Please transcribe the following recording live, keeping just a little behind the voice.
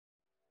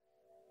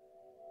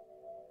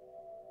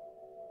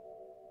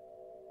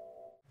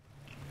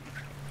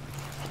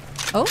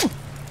Oh,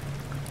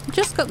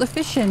 just got the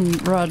fishing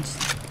rod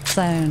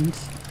sound.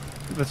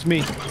 That's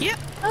me. Yep.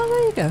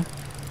 Oh, there you go.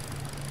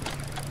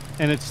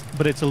 And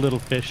it's a little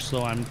fish,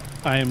 so I'm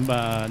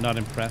not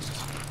impressed.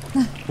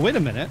 Wait a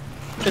minute.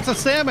 It's a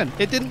salmon.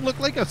 It didn't look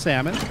like a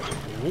salmon.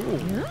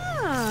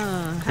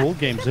 Ah, Cool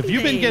games. Have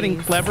you been getting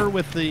clever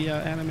with the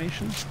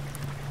animation?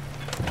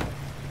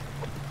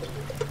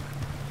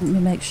 Let me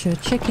make sure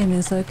chicken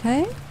is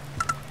okay.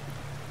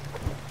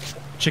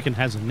 Chicken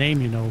has a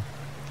name, you know.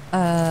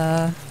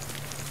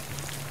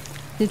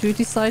 Did we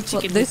decide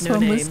Chicken what this with no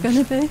one was name.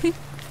 going to be?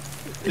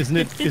 Isn't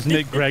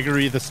it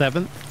Gregory the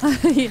Seventh?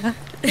 Yeah,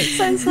 it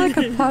sounds like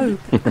a pope.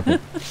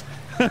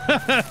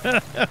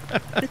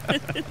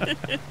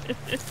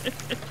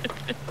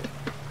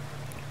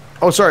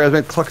 Oh, sorry, I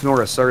meant Cluck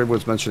Norris. Sorry, I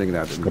was mentioning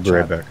that. I'll be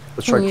right back.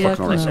 Let's try Yeah, Cluck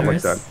Norris. I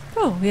like that.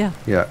 Oh, yeah.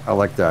 Yeah, I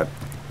like that.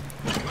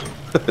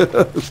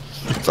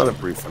 It's not a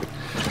pretty funny.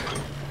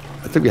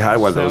 I think we had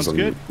one of those on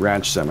good.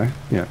 Ranch Semi.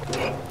 Yeah.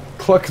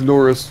 Cluck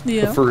Norris,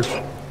 Yeah. the first.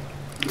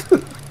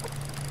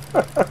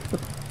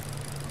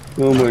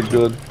 Oh my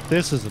god.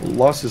 This is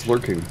Lost is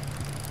lurking.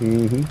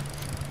 Mm-hmm.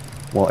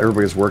 While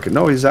everybody's working.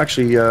 No, he's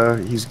actually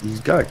he's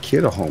got a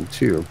kid at home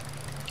too.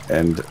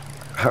 And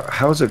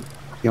how is it,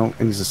 you know,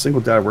 and he's a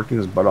single dad working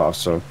his butt off,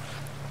 so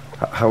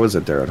how is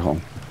it there at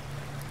home?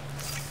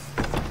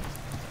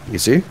 You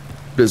see?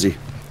 Busy.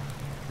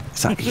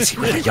 It's not easy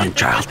with a young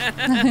child.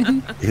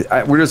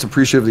 We're just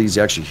appreciative that he's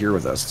actually here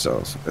with us, so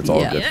it's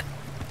all good. Yep.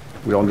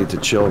 We all need to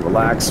chill,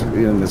 relax,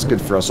 and it's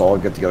good for us all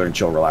to get together and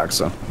chill, relax.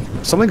 So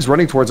something's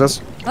running towards us.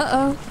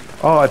 Uh-oh.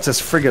 Oh, it's this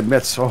friggin'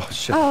 Mitz. Oh,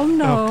 shit. Oh,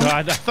 no. Oh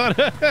God! I thought.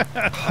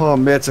 Oh,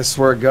 Mitz, I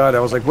swear to God. I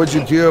was like, what'd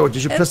you do?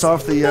 Did you piss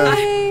off the...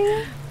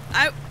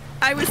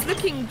 I was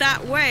looking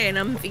that way and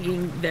I'm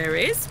thinking, there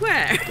is?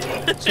 Where?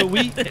 So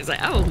we. It's like,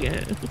 oh,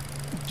 yeah.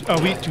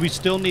 Do we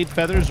still need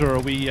feathers, or are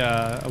we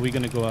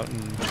going to go out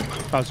and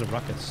cause a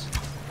ruckus?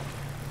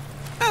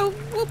 Oh,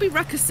 we'll be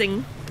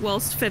ruckusing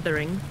whilst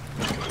feathering.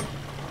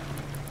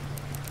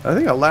 I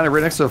think I landed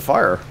right next to the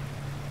fire.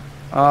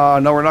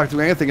 No, we're not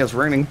doing anything. It's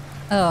raining.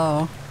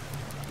 Oh.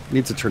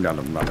 Need to turn down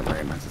the amount of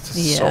rain. It's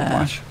just so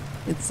much.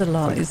 It's a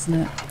lot, isn't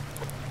it?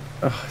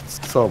 Oh,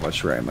 it's so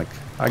much rain. Like,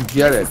 I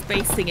get it. Just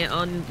basing it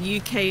on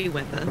UK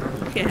weather.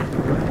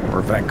 Yeah.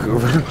 Or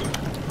Vancouver.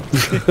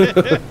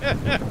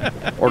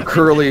 Or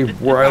Curly,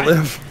 where I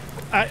live.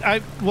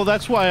 Well,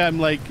 that's why I'm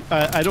like,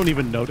 I don't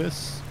even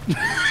notice.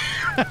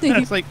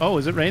 It's like, oh,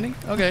 is it raining?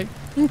 Okay.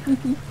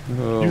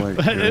 Oh my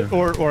God.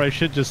 Or I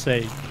should just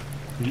say,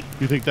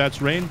 you think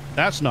that's rain?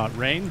 That's not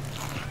rain.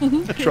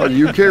 Try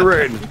UK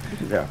rain.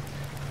 Yeah.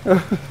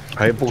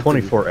 I have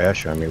 24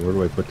 ash on me. Where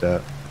do I put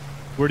that?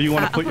 Where do you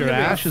want to put up on your the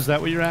roof. ash? Is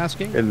that what you're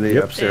asking? In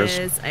the upstairs.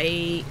 There's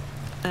a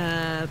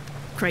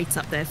crate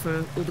up there for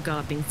all the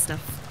gardening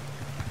stuff.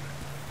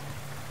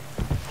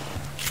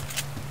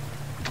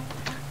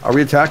 Are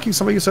we attacking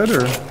somebody, you said,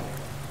 or?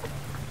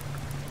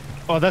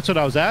 Oh, that's what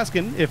I was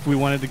asking. If we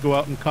wanted to go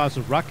out and cause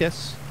a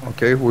ruckus.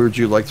 Okay, where would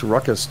you like to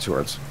ruckus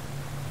towards?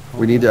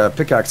 We need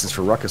pickaxes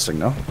for ruckusing,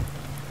 no?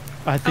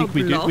 I think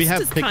we do. We have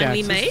Blast has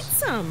kindly pickaxes. made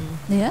some.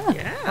 Yeah.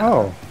 Yeah.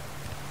 Oh.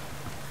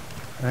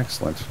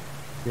 Excellent.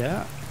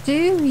 Yeah. Do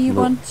you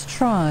want to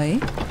try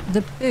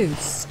the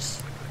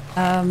boost?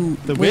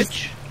 The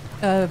which?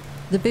 The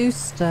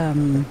boost.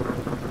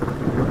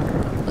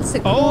 What's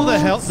it Oh,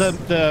 called?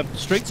 the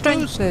strength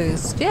boost?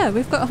 boost. Yeah,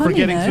 we've got For honey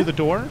getting now. through the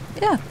door?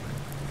 Yeah.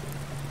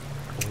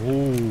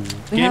 Oh.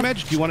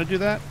 GameEdged, do you want to do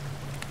that?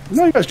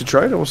 No, you guys can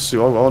try it. We'll see.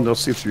 I'll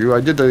see through. I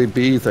did the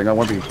bee thing. I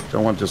want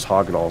to just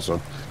hog it all, so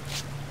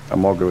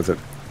I'm all good with it.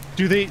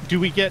 Do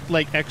we get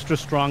like extra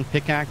strong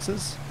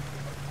pickaxes?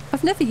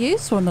 I've never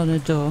used one on a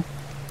door.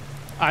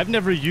 I've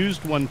never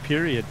used one,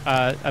 period.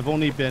 I've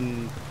only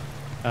been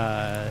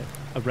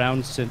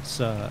around since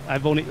I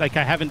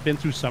haven't been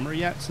through summer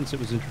yet since it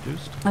was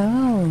introduced.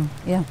 Oh,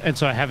 yeah. And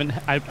so I haven't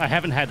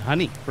had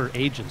honey for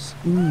ages.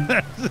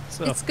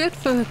 So It's good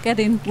for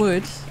getting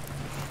wood.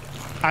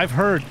 I've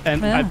heard,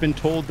 and Yeah. I've been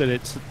told that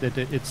it's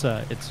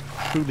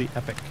truly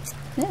epic.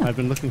 Yeah. I've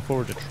been looking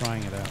forward to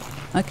trying it out.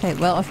 Okay,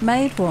 well, I've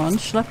made one.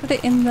 Shall I put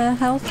it in the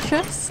health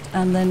chest?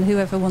 And then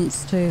whoever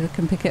wants to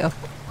can pick it up.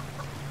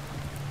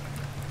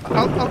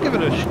 I'll give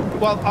it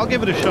I'll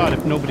give it a shot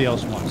if nobody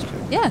else wants to.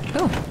 Yeah,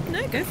 cool.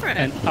 No, go for it.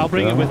 And I'll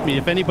bring it with me.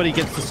 If anybody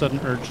gets the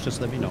sudden urge,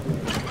 just let me know.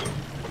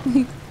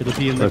 It'll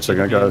be in the... Wait a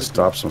second, I gotta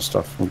stop some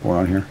stuff from going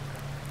on here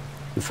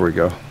before we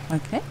go.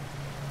 Okay.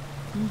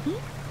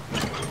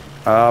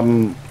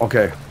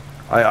 Okay.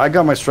 I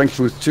got my strength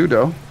boost too,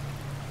 though.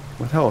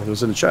 What the hell? It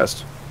was in the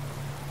chest.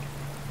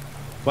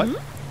 What?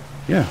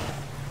 Yeah.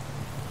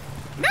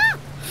 No.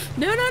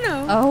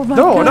 Oh my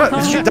No, god.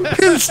 that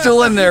pin's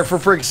still in there, for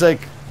frick's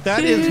sake.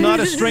 That is not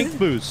a strength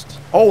boost.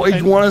 Oh, you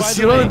And want to by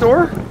see the it on way, the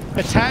door?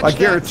 Attach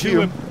guarantee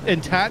you.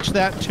 attach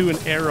that to an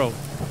arrow.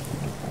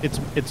 It's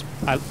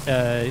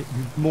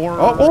more.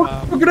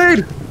 Oh, a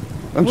grenade!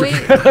 I'm We,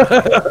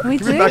 joking. we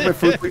Give me back my do.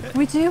 food, please.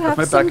 We do my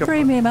have some backup.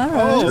 premium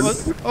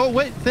arrows. Oh,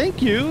 wait!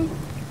 Thank you.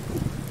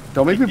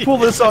 Don't make me pull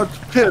this out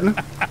pin.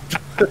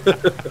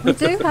 We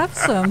do have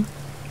some.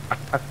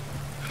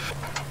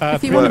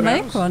 If you want to premium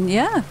make arrows? one,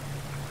 yeah.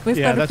 We've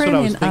Yeah, got a that's what I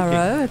was premium thinking.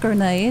 arrow, a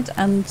grenade,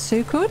 and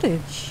 2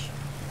 cordage.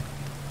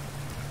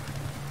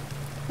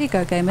 Here you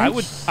go,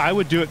 GameEdged. I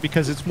would do it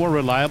because it's more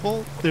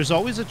reliable. There's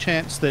always a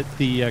chance that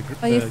the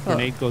By your foot.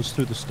 grenade goes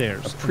through the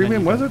stairs. and then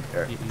Premium, you was don't-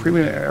 it? you- you-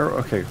 Premium arrow.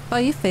 Okay. By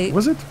your feet.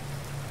 Was it?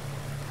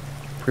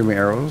 Premium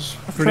arrows.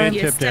 I'll throw, Grenade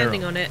You're tipped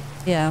standing arrow. on it.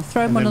 yeah, I'll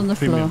throw And one then on the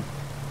premium.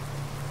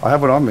 floor. I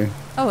have it on me.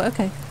 Oh,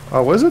 okay.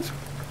 Oh, was it?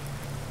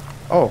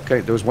 Oh, okay.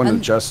 There was one in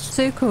And the chest.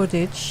 2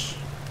 cordage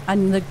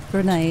and the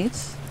grenade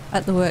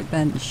at the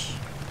workbench.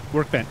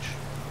 Workbench.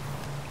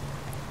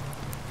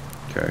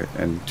 Okay,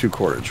 and 2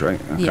 cordage, right?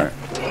 Okay.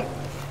 Yeah.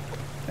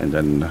 And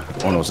then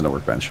one was in the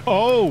workbench.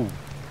 Oh.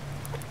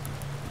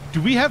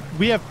 Do we have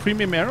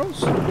premium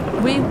arrows?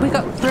 We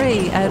got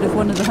 3 out of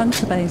one of the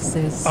hunter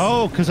bases.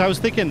 Oh, because I was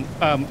thinking,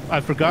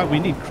 I forgot we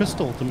need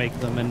crystal to make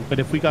them, but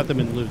if we got them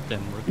in loot,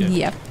 then we're good.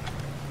 Yep.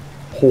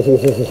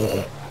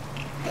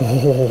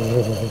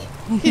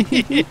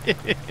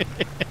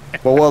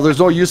 Well, there's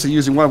no use in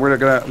using one. We're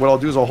gonna. What I'll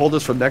do is I'll hold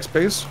this for the next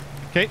base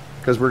Okay.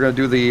 because we're gonna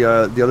do the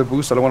other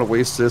boost. I don't want to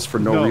waste this for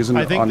no reason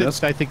I think on that's,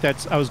 this. I think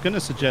that's. I was going to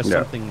suggest Yeah.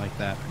 something like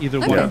that. Either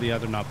one Okay. or the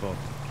other, not both.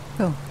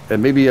 Cool.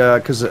 And maybe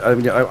because I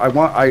mean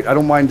I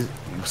don't mind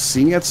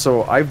seeing it.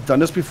 So I've done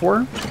this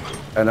before,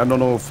 and I don't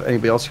know if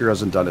anybody else here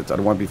hasn't done it. I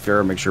don't want to be fair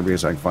and make sure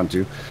everybody's having fun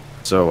too.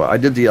 So I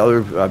did the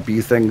other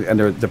bee thing, and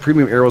the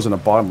premium arrows in the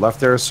bottom left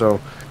there. So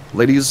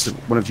ladies,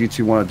 one of you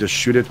two want to just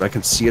shoot it. I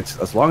can see it.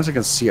 As long as I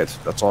can see it,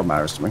 that's all that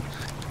matters to me.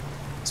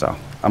 So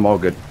I'm all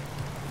good.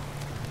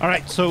 All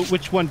right. So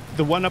which one?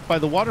 The one up by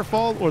the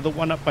waterfall or the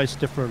one up by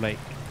Stifler Lake,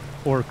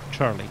 or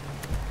Charlie?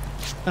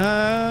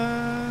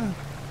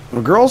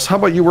 Well, girls, how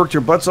about you worked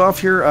your butts off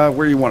here?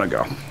 Where do you want to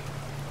go?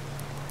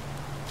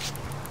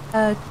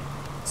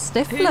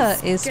 Stifler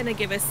Who's is gonna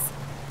give us?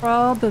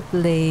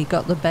 probably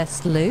got the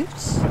best loot.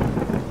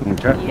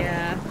 Okay.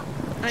 Yeah.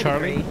 I'd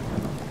Charlie? agree.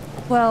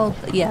 Well,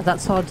 yeah,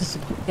 that's hard to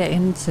get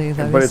into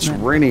though, But it's isn't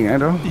it? raining, I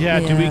know. Yeah.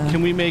 Yeah.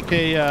 Can we make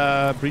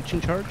a breaching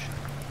charge?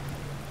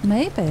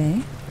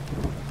 Maybe.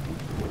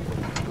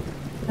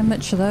 How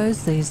much are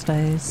those these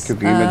days? Could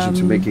be mentioned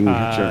to making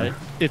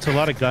It's a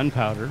lot of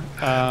gunpowder.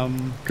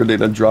 could they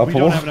then drop We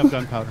hole? don't have enough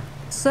gunpowder.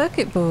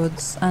 circuit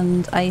boards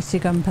and 80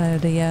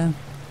 gunpowder, yeah.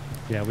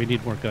 Yeah, we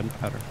need more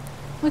gunpowder.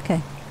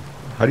 Okay.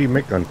 How do you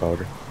make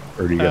gunpowder?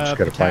 Or do you just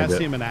gotta find it?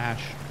 Potassium and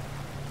ash.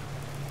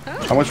 Oh,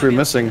 How much are we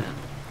missing?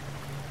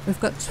 We've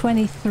got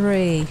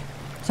 23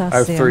 potassium. I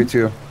have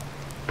 32.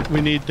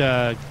 We need.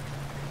 That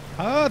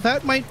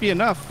might be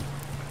enough.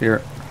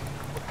 Here.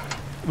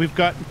 We've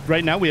got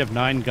right now. We have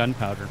 9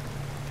 gunpowder.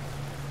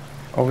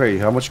 Okay,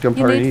 how much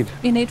gunpowder you need?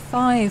 You need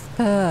 5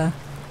 per.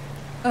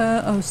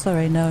 Oh,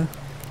 sorry, no.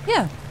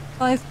 Yeah,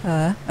 5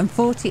 per and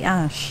 40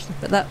 ash.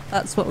 But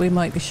that's what we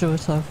might be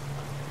short of.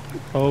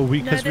 Oh, No,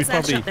 because we there's ash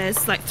probably. up there.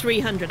 There's like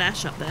 300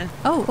 ash up there.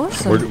 Oh,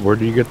 awesome. Where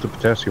do you get the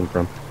potassium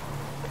from?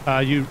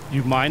 You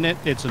mine it.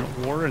 It's an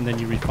ore, and then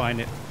you refine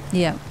it.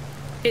 Yeah.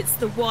 It's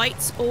the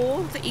white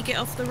ore that you get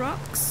off the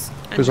rocks.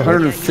 and There's then,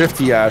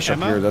 150 you- ash up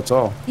Emma? here, that's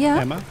all. Yeah.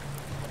 Emma,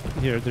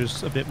 here.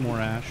 There's a bit more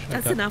ash. I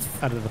That's got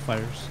enough. Out of the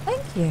fires.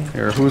 Thank you.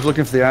 Here, who's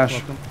looking for the ash?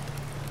 Welcome.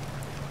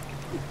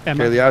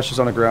 Emma. Okay, the ash is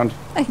on the ground.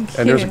 Thank you.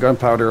 And there's a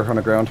gunpowder on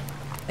the ground.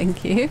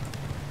 Thank you.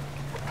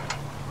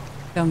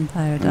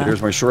 Gunpowder. And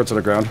there's my shorts on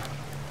the ground.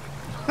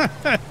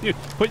 You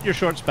put your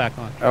shorts back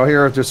on. Out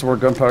here, there's some more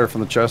gunpowder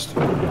from the chest.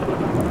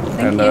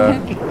 Thank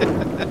and, you.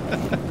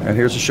 And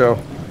here's the show.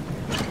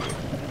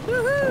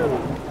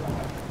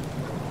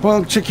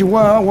 Well, chicky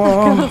wow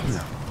wow.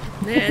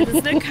 Yeah,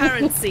 there's no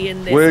currency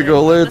in this.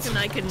 Wiggle so it, nothing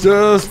I can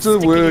just a stick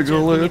in your wiggle junk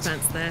in your it.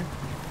 pants there.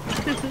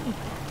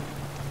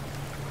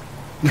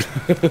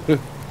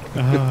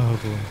 Oh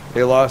boy.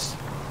 Hey, Lost.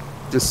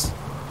 Just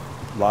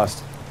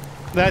Lost.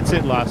 That's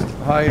it, Lost.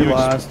 Hi, You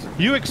Lost.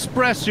 You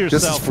express This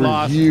yourself, is for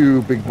Lost.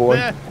 you, big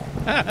boy.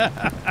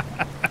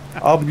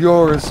 I'm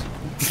yours.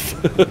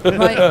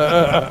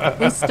 Right.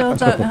 We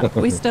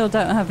still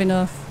don't have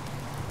enough.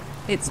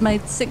 It's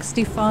made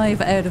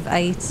 65 out of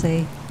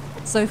 80.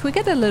 So if we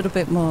get a little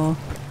bit more.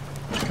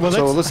 Well,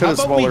 So let's hit how it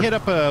about smaller. we hit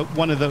up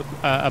one of the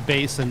a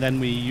base and then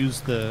we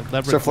use the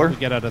leverage Stifler? that we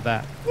get out of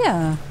that.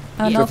 Yeah.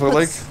 And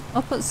Stifler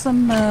I'll put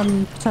some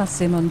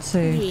potassium on to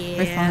Yeah.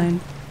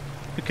 refine.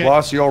 Okay.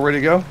 Lost, you all ready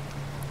to go? I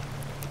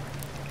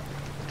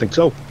think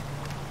so.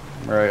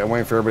 All right, I'm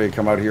waiting for everybody to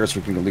come out here so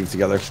we can leave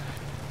together.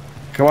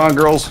 Come on,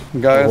 girls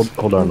and guys.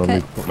 Hold on, let Okay.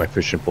 me put my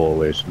fishing pole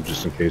away, so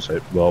just in case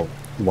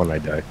when I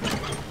die.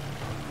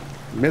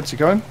 Mitz, you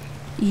coming?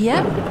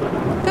 Yep.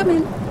 Come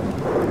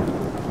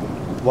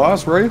in.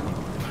 Lost, where are you?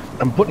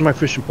 I'm putting my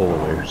fishing pole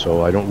away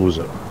so I don't lose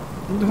it.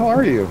 Where the hell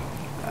are you?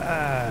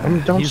 I'm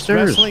He's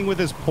downstairs. wrestling with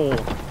his pole.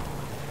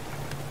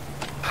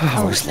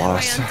 Oh, he's Is that way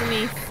lost.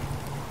 underneath?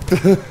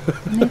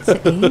 Need to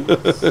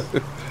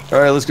eat. All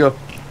right, let's go.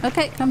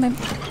 Okay, come in.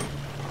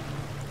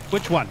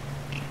 Which one?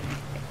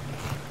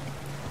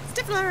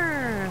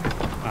 Stifler!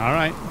 All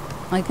right.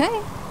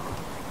 Okay.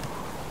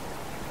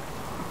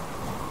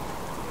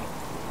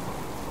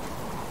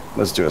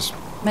 Let's do this.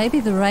 Maybe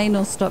the rain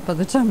will stop by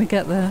the time we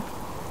get there.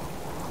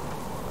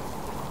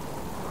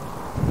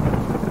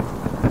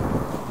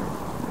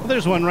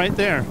 there's one right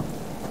there.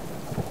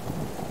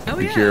 Oh,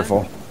 Be yeah.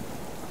 careful.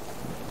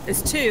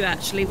 There's two,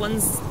 actually.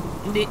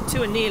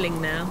 Two are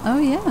kneeling now. Oh,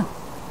 yeah.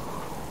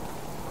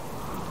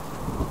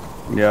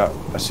 Yeah,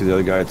 I see the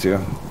other guy too.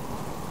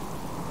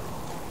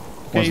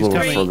 One's a he's little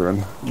coming. further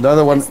in.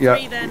 Another one, There's yeah.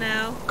 three there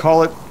now.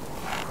 Call it.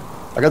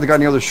 I got the guy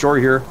near the shore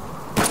here.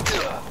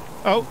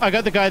 Oh, I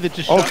got the guy that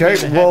just shot Okay,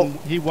 me in the well- head.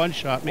 And he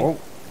one-shot me. Oh.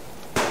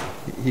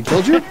 He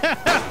killed you?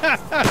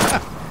 Wow.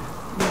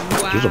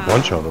 There's a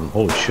bunch of them.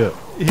 Holy shit.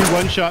 He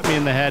one-shot me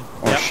in the head.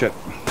 Oh Yep. shit.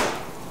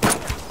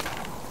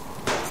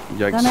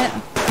 Done Yikes. it.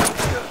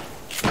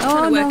 Trying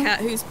Oh, to work no. out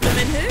who's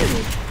blooming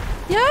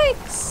who.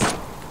 Yikes. Two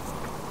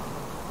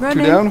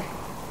Running. down.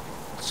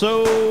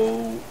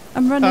 So,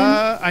 I'm running.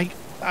 I'm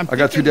I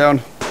got two thinking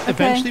down.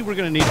 Eventually, we're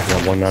gonna need.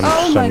 Got one on, Oh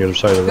just on my the other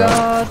side of the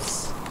round.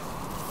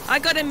 God. I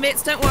got him,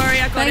 Mitz. Don't worry,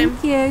 I got him.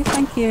 Thank you.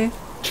 Thank you.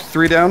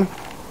 Three down.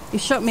 You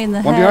shot me in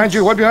the One head. behind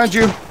you. One behind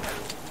you.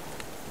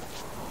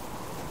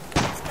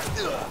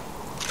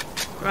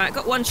 Right,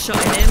 got one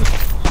shot in him.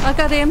 I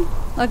got him.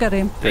 I got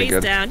him. Very He's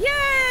good. down. Yay!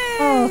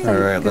 Oh, thank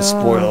All right, the God.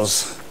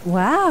 spoils.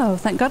 Wow.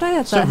 Thank God I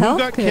had So that who health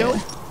got kit. killed?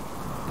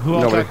 Who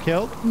all Nobody. got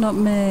killed? Not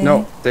me.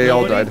 No, they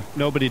all Nobody? died.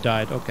 Nobody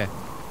died. Okay.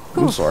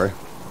 I'm sorry.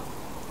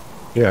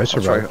 Yeah, I I'll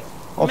try. survived.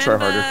 I'll try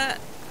harder.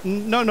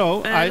 Remember, No.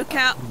 look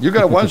out. You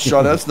got a one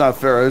shot. That's not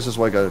fair. It's just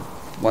like a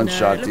one No,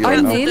 shot look deal. I out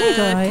You for know? nearly the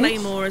died.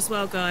 Claymore as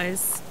well,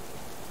 guys.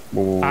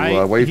 We'll he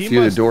wait through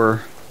the must-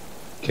 door.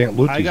 Can't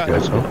loot I these got-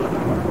 guys,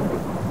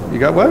 huh? You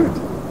got what?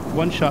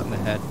 One shot in the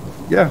head.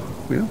 Yeah,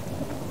 we know.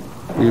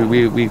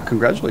 We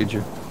congratulate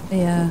you.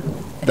 Yeah.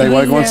 Now you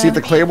want to go and see if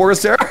the Claymore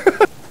is there?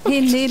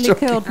 He nearly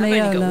killed I've me.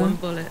 only Oh got no. one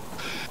bullet.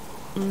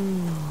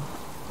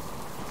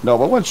 No,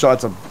 but one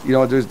shot's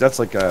that's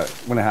like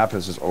when it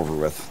happens, it's over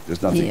with.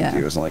 There's nothing Yeah. to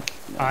do. It's like,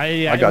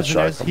 I got it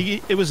was an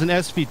shot. it was an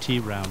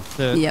SVT round.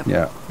 Yep.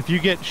 yeah. If you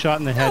get shot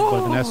in the head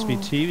with an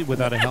SVT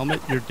without a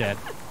helmet, you're dead.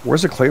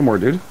 Where's the Claymore,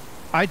 dude?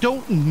 I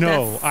don't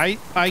know. That's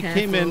I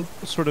came in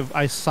sort of.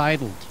 I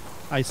sidled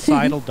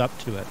up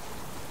to it.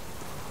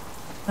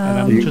 And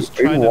I'm Um, just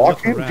Are you trying to look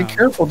walking? Be around.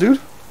 careful, dude.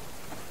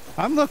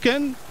 I'm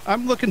looking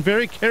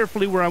very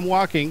carefully where I'm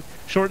walking.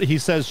 He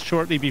says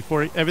shortly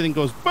before everything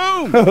goes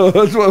boom.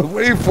 That's what I'm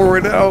waiting for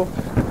right now.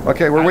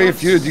 Okay, we're I waiting don't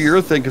for you to do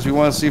your thing because we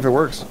want to see if it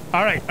works.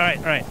 All right.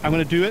 I'm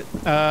gonna do it.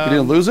 You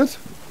didn't lose it?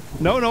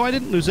 No, I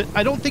didn't lose it.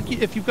 I don't think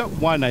if you've got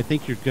one, I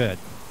think you're good.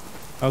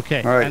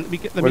 Okay. All right. And let me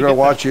We're gonna get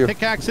watch the you.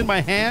 pickaxe in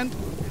my hand.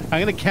 I'm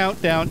gonna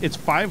count down. It's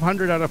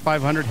 500 out of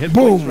 500 hit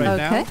Boom. points right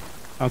Okay.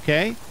 now.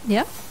 Okay.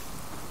 Yep.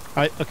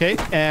 Okay.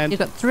 And You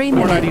got 3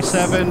 minutes.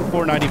 497,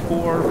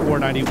 494,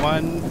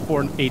 491,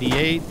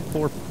 488,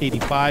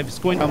 485. It's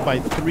going down by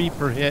 3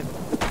 per hit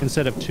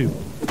instead of 2.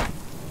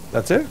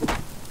 That's it?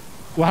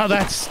 Wow,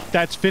 that's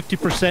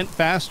 50%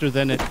 faster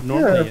than it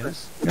normally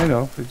is. I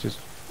know.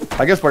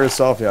 I guess by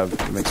yourself, yeah,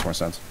 it makes more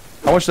sense.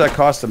 How much did that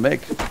cost to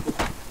make?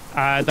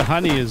 The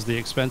honey is the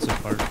expensive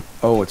part.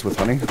 Oh, it's with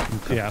honey?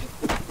 Yeah.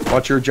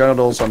 Watch your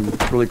genitals. I'm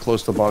really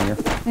close to the bottom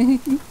here.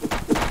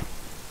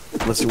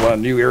 Unless you want a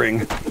new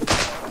earring.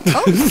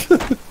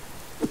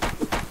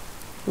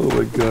 Oh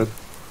my god.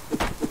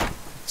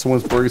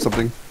 Someone's burning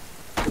something.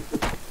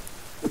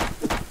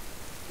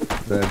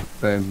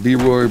 Then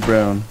Leroy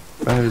Brown.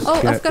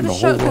 Oh, I've got a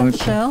shotgun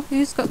shell.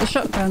 Who's got the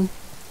shotgun?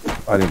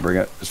 I didn't bring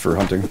it. It's for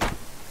hunting.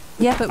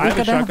 Yeah, but I we've have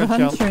a got to have a shotgun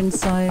shell. hunter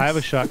inside. I have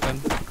a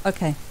shotgun.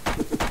 Okay.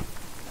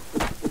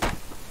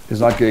 Is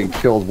not getting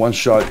killed. One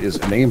shot is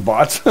an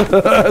aimbot.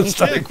 It's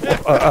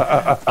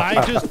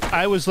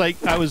like,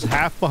 I was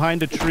half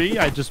behind a tree.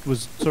 I just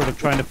was sort of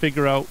trying to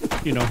figure out,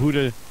 who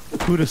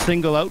to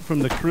single out from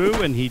the crew,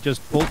 and he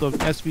just pulled the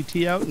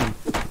SVT out, and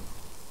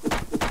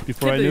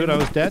before I knew it, I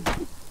was dead.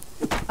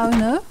 Oh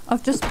no,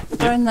 I've just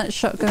thrown that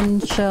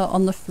shotgun shell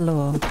on the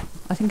floor.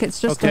 I think it's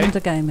just Okay. under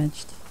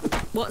GameEdged.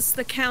 What's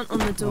the count on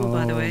the door,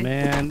 by the way? Oh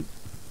man,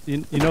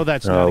 you know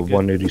that's not a good.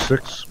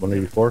 186,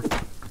 184.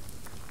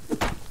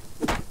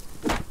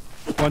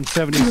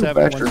 177,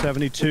 Bastard.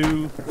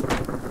 172.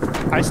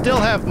 I still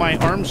have my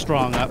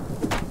Armstrong up.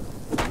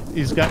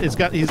 He's got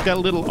a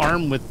little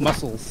arm with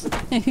muscles.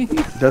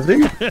 does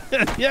he?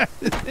 Yeah.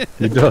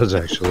 He does,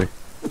 actually.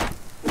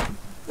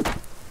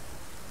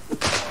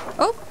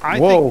 Oh,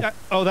 Whoa.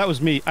 Oh, that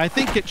was me. I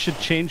think it should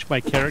change my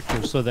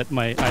character so that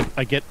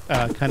I get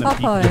kind of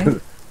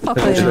Popeye.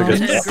 Popeye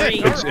arms.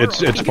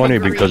 It's funny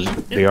because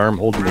the arm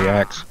holding the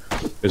axe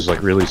is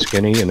like really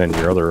skinny, and then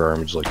your other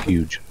arm is like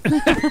huge.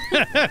 That's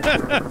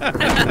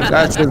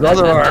his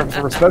other arm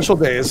for special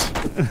days.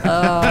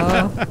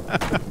 Oh,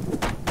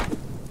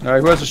 All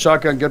right, who has a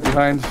shotgun? Get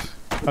behind.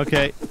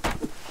 Okay.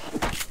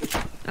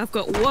 I've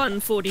got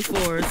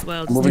 144 as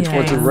well. I'm moving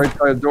towards the Yeah. right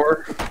side of the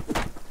door.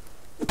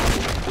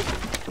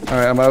 All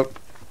right, I'm out.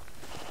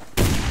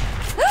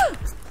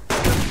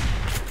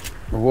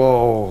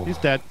 Whoa. He's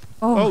dead.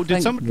 oh, Did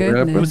thank somebody?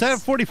 goodness. Was that a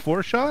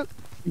 44 shot?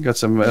 You got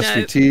some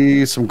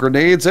SVT, some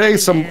grenades. Hey,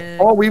 some. Yeah,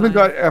 Oh, we even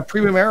fine. got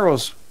premium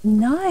arrows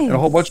Nice. and a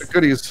whole bunch of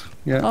goodies.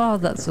 Yeah. Oh,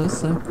 that's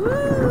awesome.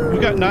 We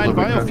got 9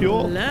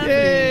 biofuel. Lovely.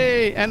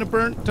 Yay! And a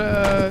burnt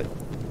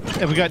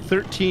And we got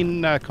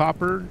 13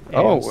 copper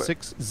and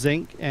 6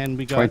 zinc, and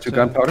we got 22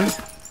 gunpowder.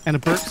 and a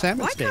burnt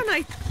salmon steak.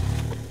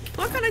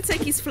 Why can't I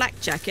take his flak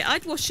jacket?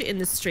 I'd wash it in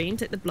the stream,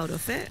 take the blood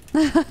off it.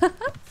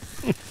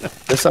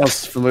 This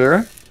sounds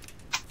familiar.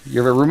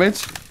 You ever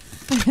roommates?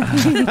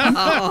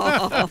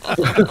 Oh.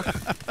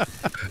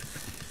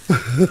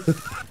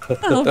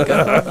 Oh,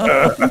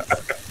 God.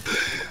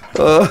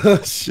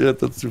 Oh, shit,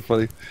 that's too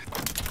funny.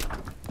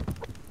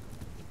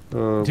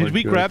 Oh, Did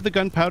we God. grab the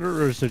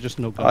gunpowder, or is there just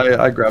no gunpowder?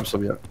 I grabbed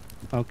some, yeah.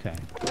 Okay.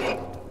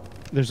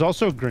 There's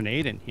also a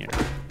grenade in here.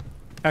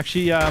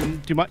 Actually, do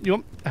you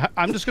want?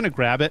 I'm just gonna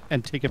grab it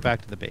and take it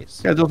back to the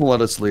base. Yeah, don't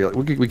let us leave.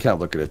 We can't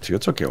look at it too.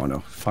 It's okay, oh no,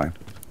 fine.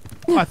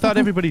 Oh, I thought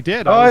everybody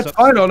did. Oh, it's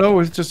fine. Oh no,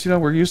 it's just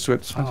we're used to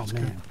it. It's fine. Oh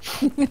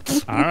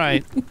It's man. All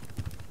right.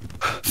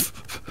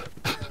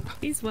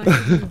 He's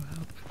waiting.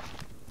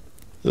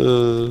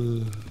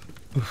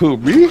 Who,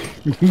 me?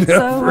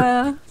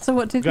 So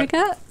what did we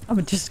get?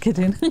 I'm just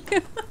kidding.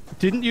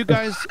 Didn't you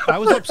guys? I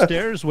was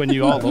upstairs when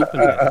you all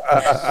opened it.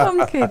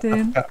 I'm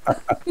kidding.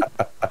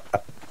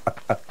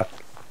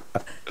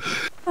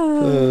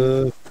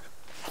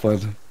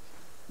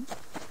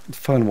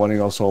 Fun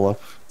winding us all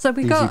up. So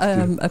we Easy got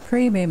to do. a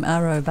premium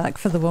arrow back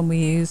for the one we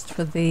used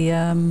for the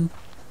Yeah,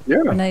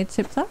 grenade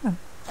tipped arrow.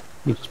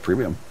 it's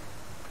premium.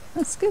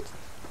 That's good.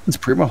 It's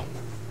primo.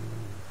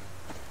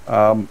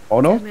 Oh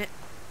no, Damn it.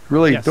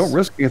 really? Yes. Don't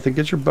risk anything.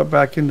 Get your butt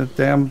back in the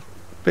damn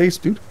base,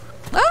 dude.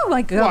 Oh my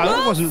Well, God.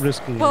 I wasn't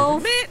risking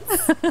Well, it.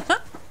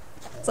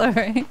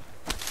 sorry.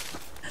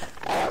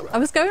 I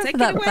was going Take for it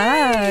that away.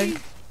 bag.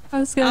 I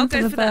was going I'll for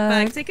go the for that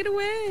bag. bag. Take it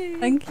away.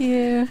 Thank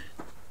you.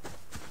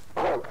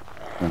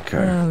 Okay.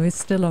 Oh, he's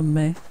still on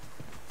me.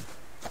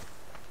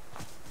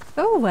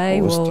 Go away,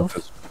 All this wolf.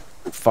 stuff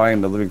is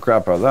fine the living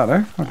crap out of that,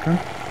 eh? Okay.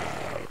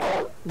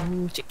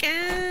 Ooh,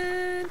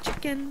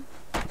 chicken.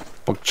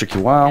 Book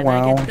chicken, wow, Can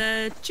I wow. get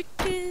the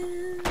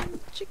chicken?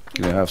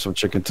 Gonna have some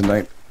chicken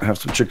tonight. Have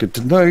some chicken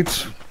tonight.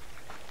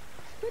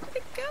 Where did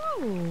it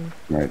go?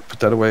 Right, put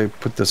that away.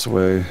 Put this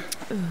away.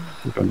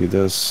 We don't need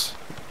this.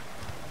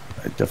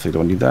 I definitely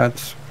don't need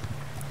that.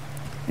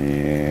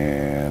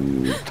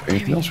 And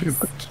anything else we can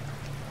put?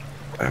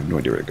 I have no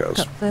idea where it goes.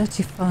 Got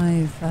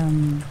 35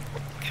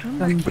 Put you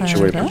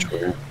away, gunpowder. put you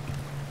away.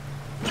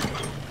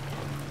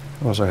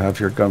 What else I have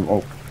here? Gun.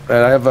 Oh, and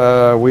I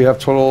have. We have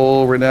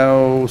total right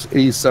now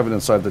 87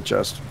 inside the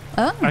chest.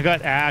 Oh, I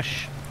got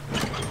ash.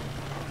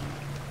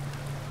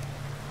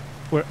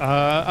 Where?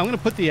 I'm gonna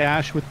put the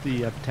ash with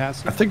the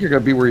potassium. I think you're gonna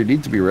be where you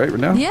need to be right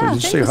now. yeah, I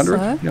Did you say think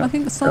 100? so. I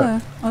think so. Yeah.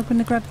 I'm going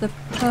to grab the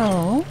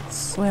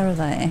pearls. Where are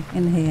they?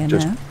 In here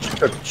Just now.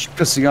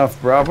 pissing off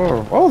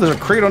Bravo. Oh, there's a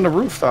crate on the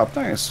rooftop.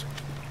 Nice.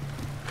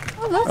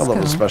 Oh, that's I love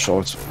cool. the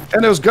specials.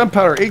 And there was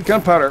gunpowder. 8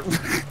 gunpowder.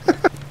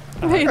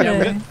 Really? Yeah,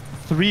 we got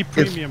 3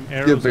 premium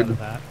arrows out baby. of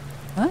that.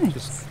 Nice.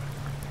 Just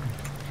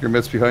Your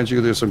mitts behind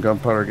you. There's some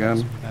gunpowder again.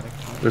 automatic.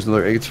 There's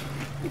another 8.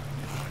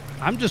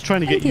 I'm just trying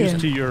to get Thank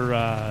used you. to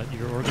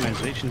your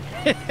organization.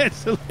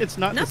 it's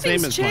not the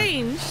same Nothing's as mine.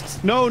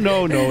 changed. No.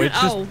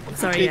 It's just. Oh,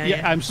 sorry.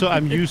 Yeah.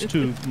 I'm used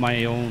to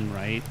my own,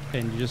 right?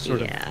 And you just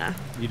sort Yeah.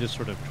 of you just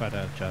sort of try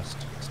to adjust.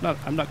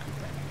 I'm not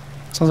complaining.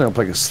 Sounds like I'm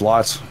playing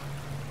slots.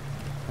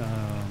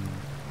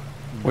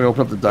 We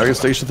open up the diving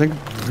station thing.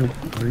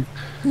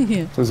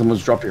 Yeah. So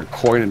someone's dropping a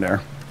coin in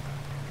there.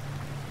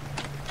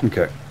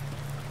 Okay.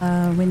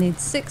 We need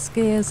 6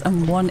 gears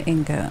and 1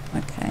 ingot.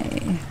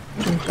 Okay,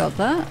 we've got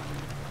that.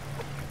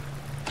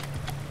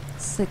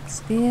 6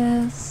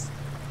 gears.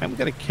 And we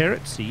got a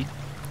carrot seed.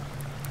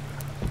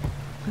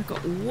 I've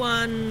got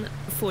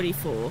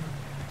 144.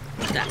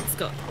 That's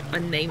got a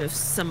name of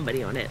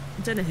somebody on it.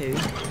 Don't know who.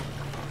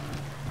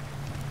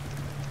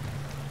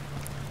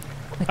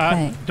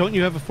 Okay. Don't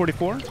you have a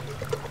 44?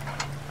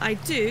 I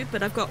do,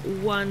 but I've got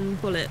 1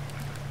 bullet.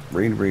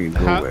 Rain,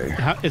 go away.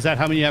 Is that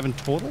how many you have in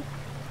total?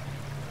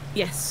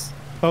 Yes.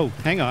 Oh,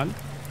 hang on.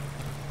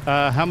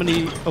 How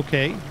many?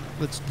 Okay,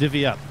 let's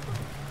divvy up.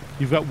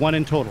 You've got 1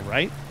 in total,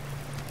 right?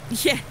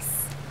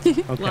 Yes.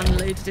 Okay. 1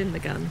 loaded in the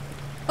gun.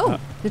 Oh,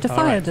 did a all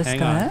fire right, disc hang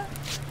go on. out?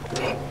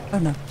 Oh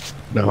no.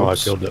 No, I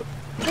Oops. filled it.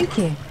 Thank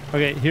you.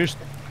 Okay, here's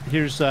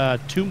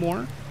 2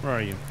 more. Where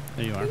are you?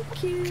 There you are.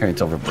 Thank you. Can't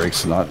tell if it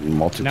breaks or not in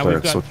Now multiplayer. we've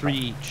It's got so 3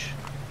 each.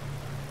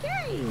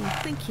 Yay.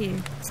 Thank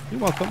you. You're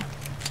welcome.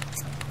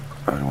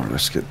 I don't want to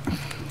risk it.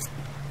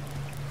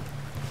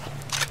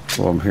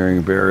 Well, I'm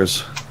hearing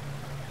bears.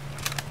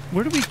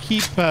 Where do we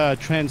keep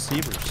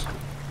transceivers?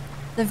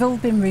 They've all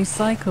been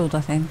recycled,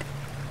 I think.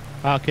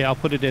 Okay, I'll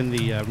put it in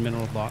the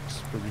mineral box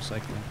for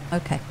recycling.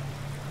 Okay.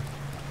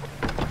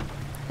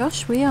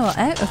 Gosh, we are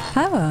out of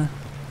power.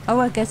 Oh,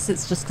 I guess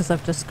it's just because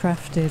I've just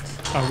crafted.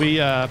 Are we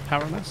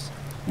powerless?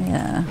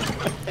 Yeah.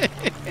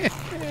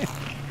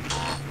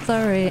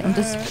 Sorry, I'm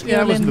just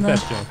Yeah, it wasn't the fueling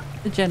best joke.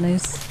 the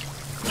Jennies.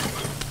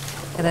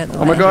 Get out of the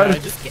Oh my way.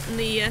 God. Just getting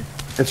the.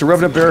 It's a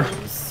revenant bear.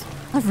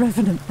 A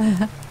revenant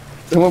bear.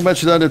 Someone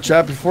mentioned that in the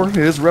chat before. It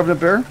is a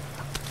revenant bear.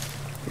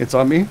 It's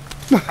on me.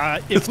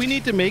 If we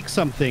need to make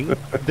something,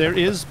 there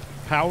is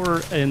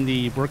power in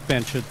the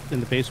workbench in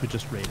the base we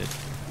just raided.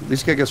 At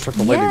least you get struck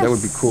the lightning. That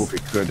would be Yes. cool if you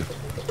could.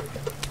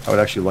 I would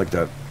actually like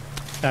that.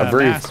 A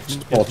very mask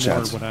small is more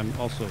chance. what I'm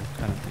also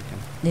kind of thinking.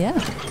 Yeah.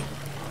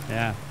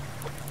 Yeah.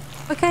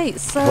 Okay,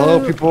 so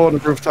Hello, people on the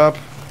rooftop.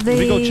 the Let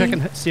me go check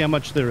and see how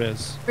much there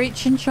is.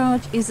 breach in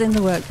charge is in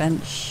the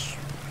workbench.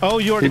 Oh,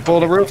 you already... People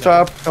on the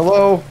rooftop.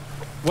 Hello.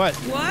 What?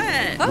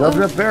 What?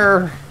 Revenant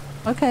Bear.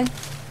 Okay.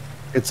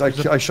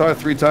 I shot it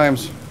 3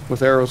 times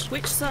with arrows.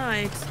 Which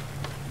side?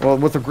 Well,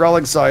 with the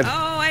growling side. Oh,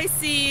 I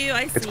see you.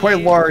 I see It's quite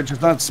you. large.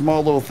 It's not a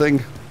small little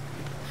thing.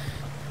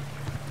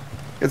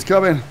 It's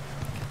coming.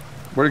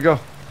 Where'd it go?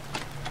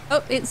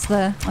 Oh, it's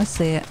there. I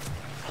see it.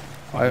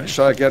 I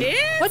shot again.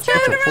 It's Watch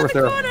coming out, around fourth the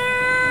arrow.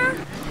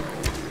 corner.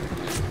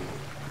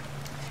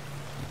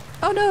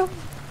 Oh no.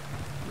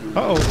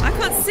 Uh-oh. I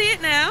can't see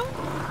it now.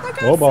 I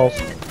can't Oh, balls.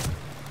 see it.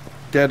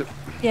 Dead.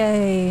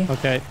 Yay.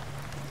 Okay.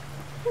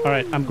 All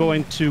right, I'm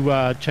going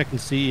to check and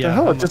see. The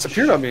hell, how it much-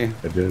 disappeared on me.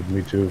 It did.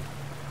 Me too.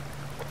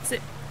 Does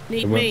it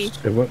need It me?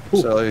 went. It went.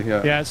 Ooh. Sally,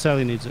 yeah. Yeah,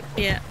 Sally needs it.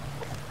 Yeah.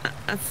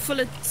 I'm full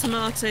of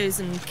tomatoes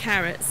and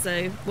carrots,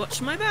 so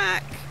watch my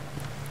back.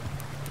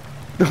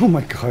 Oh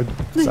my god.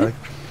 Sally.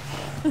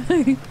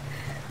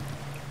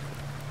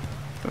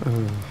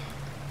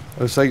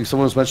 I was saying,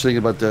 someone was mentioning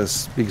about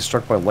this being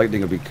struck by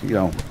lightning. Would be,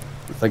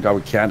 thank God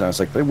we can't. I was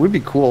like, it would be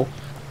cool.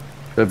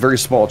 A very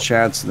small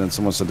chance. And then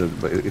someone said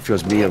that if it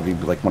was me, it would be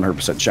like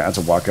 100% chance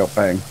to walk out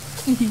bang.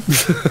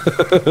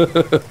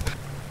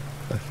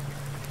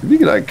 It'd be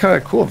kind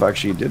of cool if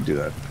actually you did do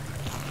that.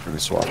 Every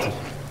so often.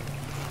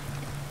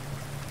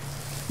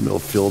 Middle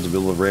of field,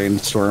 middle of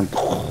rainstorm.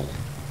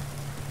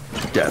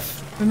 Death.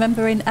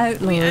 Remember in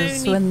Outlaws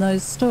only when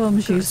those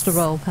storms got a used to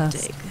roll past?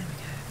 stick.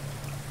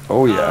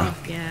 Oh yeah.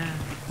 Oh, yeah.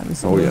 That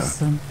was Oh, yeah.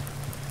 awesome.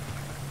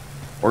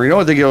 Or you know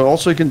what they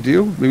also you can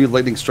do? Maybe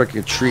lightning striking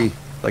a tree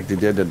like they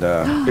did in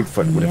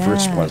Bigfoot when it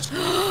first Yeah. was.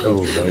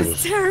 Oh, that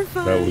was.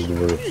 Terrifying. That was the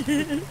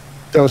worst.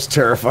 That was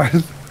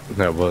terrifying.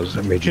 That was.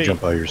 That made you Okay.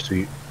 jump out of your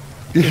seat.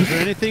 Is there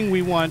anything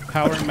we want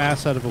power and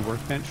mass out of a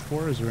workbench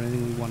for? Is there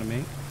anything we want to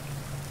make?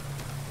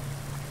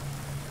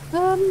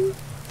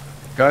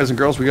 Guys and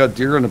girls, we got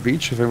deer on the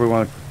beach. If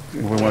everyone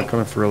want to come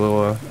in for a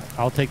little,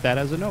 I'll take that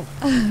as a no.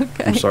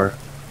 Okay. I'm sorry.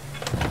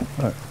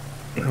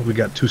 We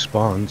got 2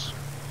 spawns.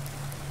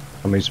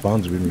 How many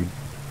spawns do we need?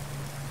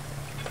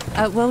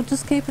 Well,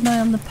 just keep an eye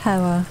on the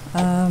power.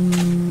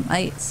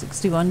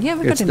 861. Yeah,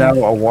 we're It's good now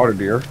enough. a water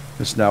deer.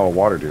 It's now a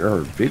water deer.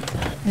 Or beat.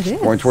 It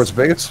is. Going towards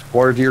bigots.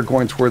 Water deer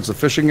going towards the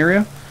fishing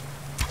area.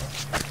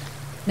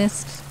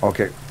 Missed.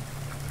 Okay.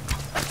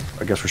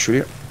 I guess we're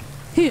shooting it.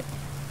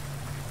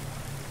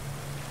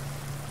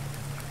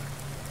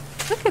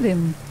 Look at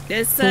him.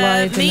 There's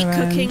Gliding meat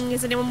around. cooking.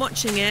 Is anyone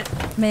watching it?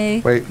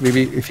 Me. Wait,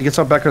 maybe if he gets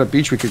out back on the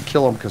beach, we could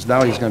kill him because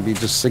now he's going to be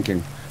just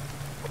sinking.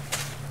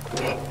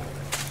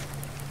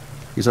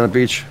 He's on the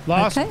beach.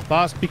 Lost, Okay.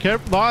 lost. Be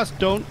careful. Lost.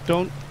 Don't. He's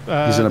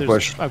in a there's-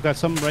 bush. I've got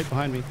some right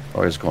behind me.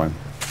 Oh, he's going.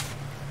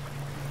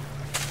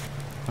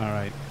 All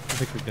right. I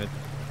think we're good.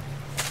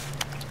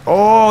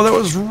 Oh, that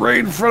was right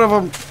in front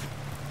of him.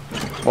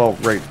 Well,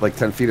 right, like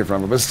 10 feet in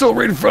front of him, but still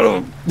right in front of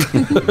him.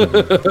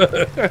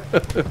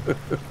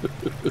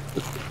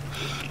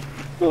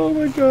 Oh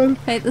my god.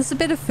 Hey, there's a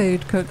bit of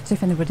food cooked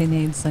if anybody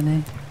needs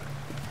any.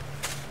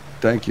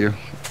 Thank you.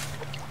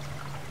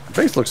 The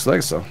face looks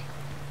nice though.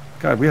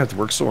 God, we have to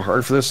work so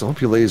hard for this. I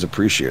hope you ladies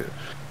appreciate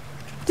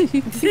it.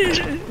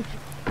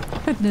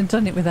 Couldn't have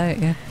done it without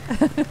you.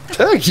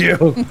 Thank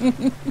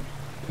you.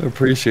 I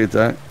appreciate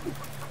that.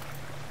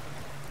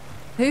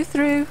 Who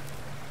threw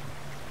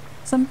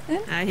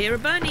something? I hear a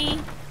bunny.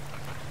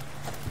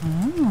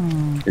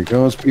 Oh. Here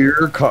goes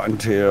Peter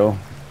Cottontail.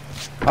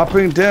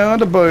 Hopping down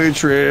the boy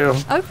trail.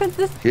 Open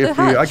the Hippie.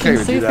 hatch I can't and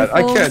even see do if that. it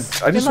I falls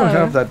can't. I just don't below.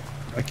 have that.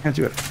 I can't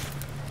do it.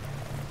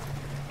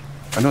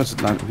 I know it's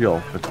not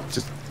real, but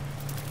just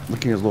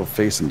looking at his little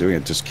face and doing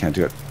it, just can't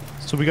do it.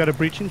 So we got a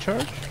breach in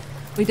charge.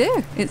 We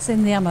do. It's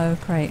in the ammo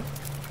crate.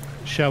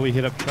 Shall we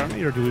hit up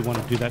Charlie, or do we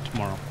want to do that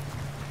tomorrow?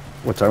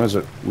 What time is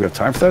it? We have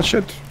time for that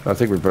shit? I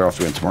think we're better off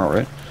doing it tomorrow,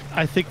 right?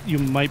 I think you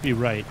might be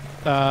right.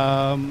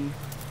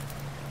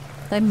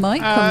 They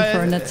might come for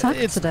an attack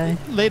it's today.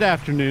 late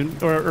afternoon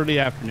or early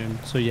afternoon.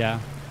 So yeah.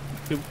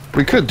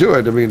 We could do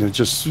it. I mean, it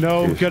just...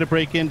 No, we got to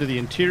break into the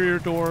interior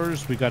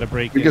doors. We got to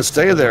break. We could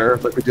stay there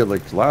like we did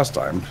like last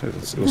time. It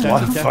was a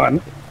lot of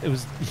fun. It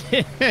was.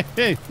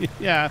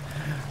 Yeah.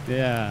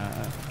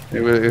 Yeah.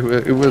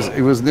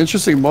 It was an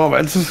interesting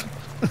moment.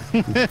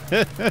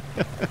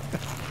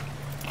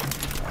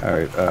 All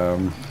right.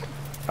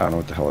 I don't know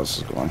what the hell this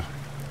is going.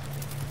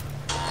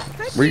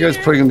 Where are you guys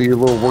putting the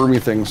little wormy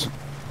things?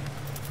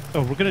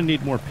 Oh, we're gonna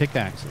need more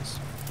pickaxes.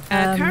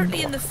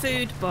 Currently in the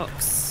food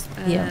box.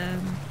 Yeah.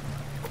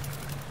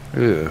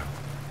 Ew.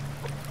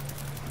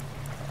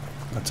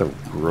 That's a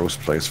gross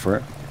place for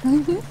it.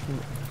 And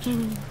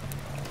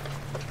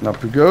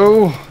up we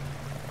go.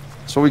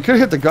 So we could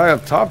hit the guy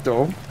up top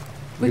though.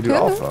 We could do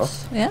alpha.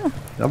 Yeah.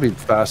 That'll be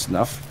fast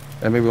enough.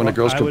 And maybe when the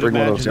girls I could would bring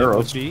one of those imagine it would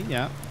arrows. be,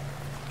 yeah.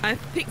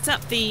 I've picked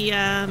up the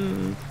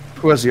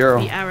Who has the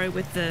arrow? arrow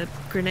with the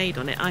grenade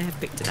on it. I have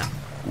picked it up.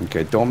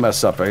 Okay, don't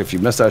mess up. Eh? If you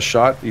miss that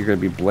shot, you're going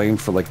to be blamed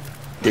for like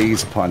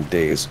days upon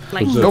days.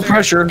 Like No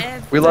pressure.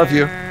 We love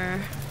you. forever.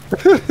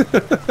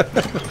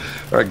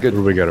 All right, good.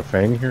 Do we got a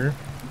fang here?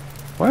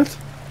 What?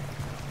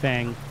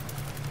 Bang.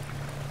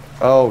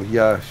 Oh,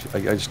 yeah. I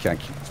just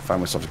can't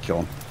find myself to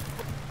kill him.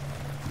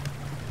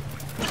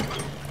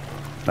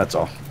 That's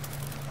all.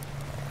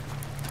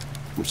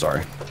 I'm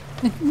sorry.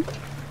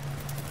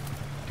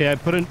 Okay, I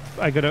put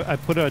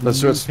a Let's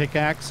do new it.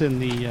 pickaxe in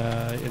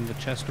the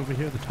chest over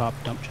here, the top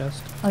dump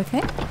chest.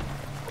 Okay.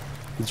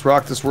 Let's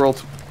rock this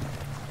world.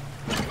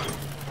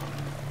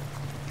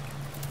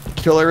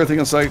 Kill everything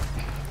in sight.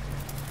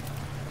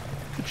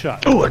 Good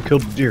shot. Oh, I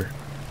killed the deer.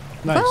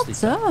 Well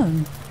Nicely.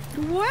 done.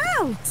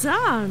 Well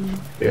done.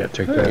 Yeah,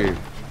 take Hey. that.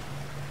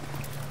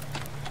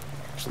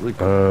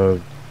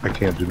 Absolutely. I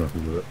can't do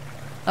nothing with it.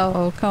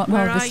 Oh, can't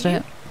Where harvest are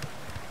you?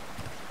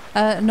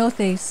 it.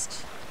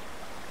 Northeast.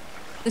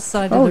 This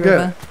side Oh, of the good.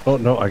 river. Oh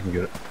no, I can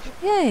get it.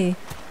 Yay.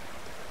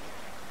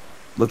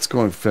 Let's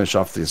go and finish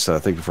off this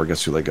thing before it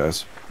gets too late,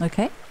 guys.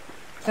 Okay.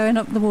 Going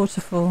up the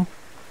waterfall.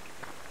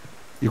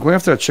 You going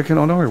after that chicken,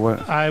 oh no, or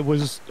what? I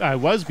was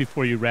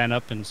before you ran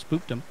up and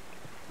spooked him.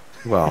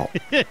 Well,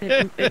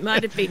 It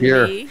might have been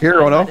Here. me. Here,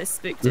 I oh no. might have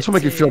spooked this it will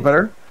make you feel too.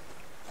 better.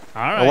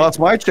 All I right. lost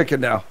my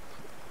chicken now.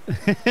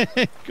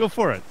 Go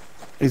for it.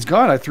 He's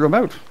gone. I threw him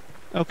out.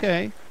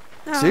 Okay.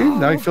 See?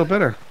 Now you Aw, feel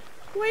better.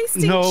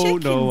 wasting No,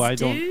 chickens, no, I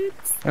don't. dude.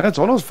 That's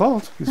Ono's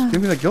fault. He's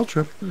giving me that guilt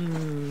trip.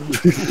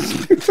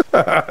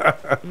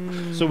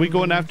 So we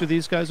going after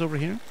these guys over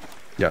here?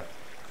 Yeah.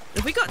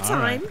 Have we got All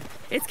time? right.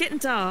 It's getting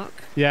dark.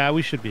 Yeah,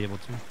 we should be able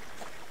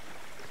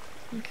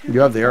to. Okay.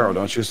 You have the arrow,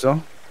 don't you,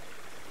 still?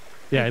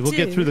 Yeah, I we'll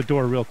get do. through the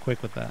door real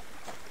quick with that.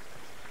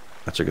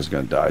 That chicken's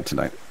going to die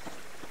tonight.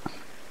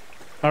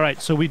 All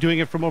right, so we doing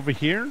it from over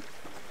here?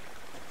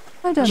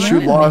 I don't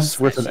Shoot know. lost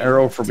with an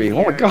arrow for me.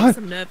 Oh my god.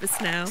 I'm nervous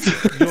now.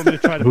 You want me to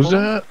try to Who's pull?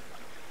 that?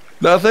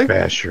 Nothing?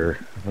 Basher.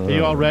 Are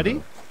you all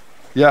ready?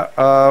 Yeah,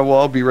 well,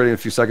 I'll be ready in a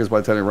few seconds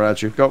by the time I run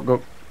at you. Go,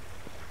 go.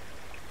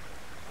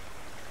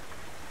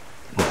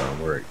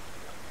 Right.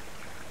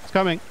 It's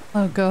coming.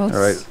 Oh, God. All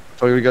right.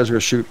 Tell you guys are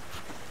going to shoot.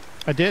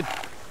 I did.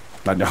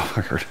 I know,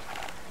 I heard.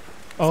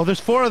 Oh, there's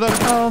 4 of them.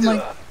 Oh, my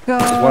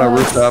God. One on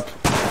rooftop.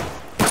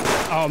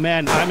 Oh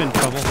man, I'm in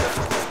trouble.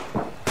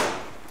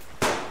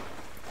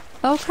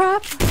 Oh,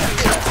 crap.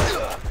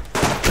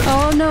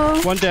 Oh,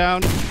 no. One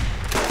down.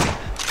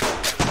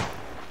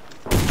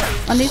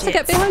 I need to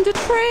get behind a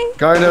tree.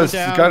 Guy on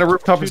down, the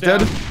rooftop 2 is dead.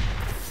 down.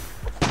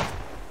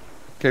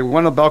 Okay,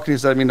 one on the balcony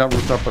is dead. I mean, not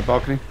rooftop, but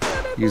balcony.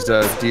 He's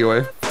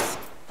DOA.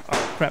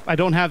 Oh, crap, I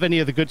don't have any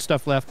of the good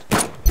stuff left.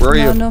 Where are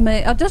No, you? no,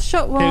 mate. I just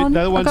shot Okay, one.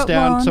 the other I one's got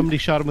down. one. Somebody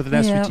shot him with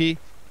an Yeah. SVT.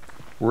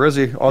 Where is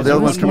he? Oh, Is the there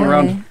other one's one coming more?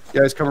 around.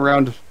 Yeah, he's coming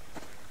around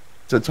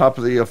to the top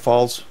of the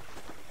falls.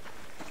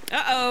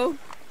 Uh-oh.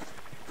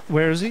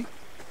 Where is he?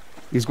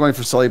 He's going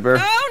for Sully Bear.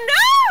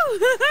 Oh,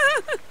 no!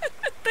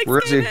 Thanks, Where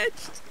is he?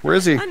 GameEdged. Where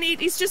is he?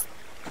 He's just...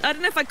 I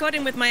don't know if I got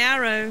him with my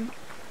arrow.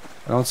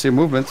 I don't see a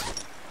movement.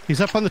 He's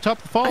up on the top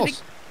of the falls.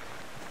 think-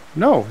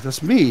 No,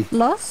 that's me.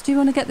 Lost? Do you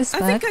want to get this I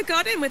bag? think I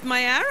got him with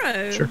my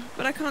arrow. Sure.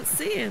 But I can't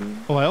see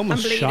him. Oh, I I'm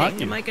almost bleeding. shot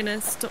you. Am I going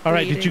to stop All right,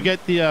 bleeding? did you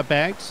get the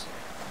bags?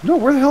 No,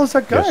 where the hell is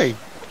that guy? Yes.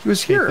 He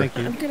was Okay, here. thank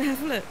you. I'm going to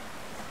have a look.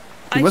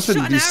 He I must have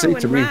shot been an arrow safe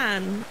to and me.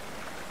 ran.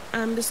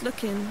 I'm just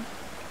looking.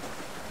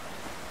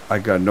 I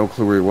got no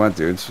clue where he went,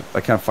 dude.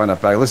 I can't find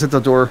that bag. Let's hit the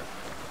door.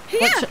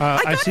 Here!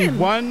 I got see him.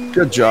 one,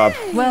 Good job.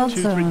 Well 2,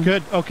 3. done.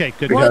 Good. Okay,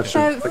 good. Good Watch catch.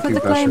 out Thank for you, the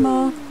Basher.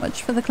 claymore.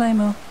 Watch for the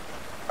claymore.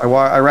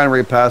 I ran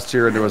right past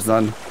here and there was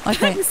none. That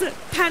Okay. was a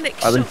panic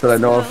I think shot that I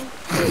as know well.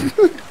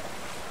 of.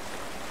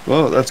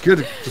 Well, that's good.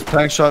 This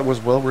panic shot was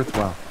well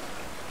worthwhile.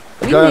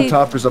 The We guy on need-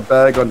 top, there's a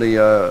bag on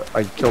the,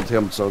 I killed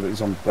him, so there's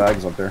some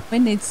bags up there. We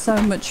need so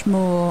much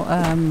more.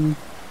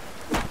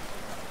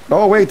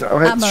 Oh, wait. Oh,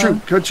 hey, Ammo.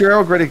 shoot. Get your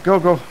arrow ready. Go,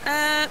 go.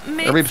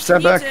 Mick, Everybody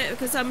stand you back. do it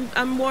because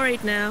I'm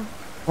worried now.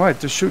 Why?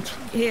 Just shoot.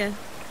 Here.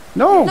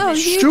 No, No, you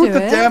shoot do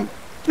the it. damn.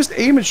 Just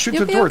aim and shoot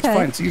You'll the be door. okay. It's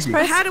fine. It's easy.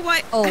 Press How do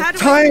I? Alt. How do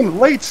I? Time.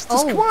 Late. Just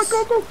come on. Alt.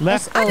 Go, go.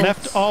 Left, Alt.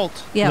 left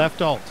alt. Yeah.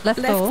 Left alt. Left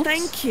Left. alt.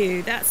 Thank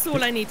you. That's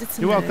all I needed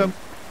to You're know. welcome.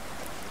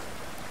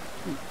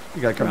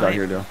 You gotta come down Right.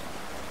 here, though.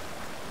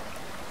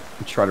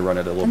 And try to run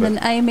it a little And bit.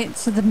 then aim it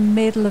to the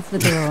middle of the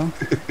door.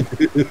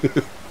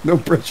 No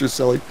pressure,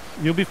 silly.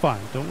 You'll be fine.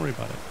 Don't worry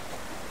about it.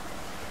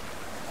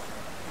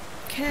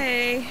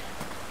 Okay.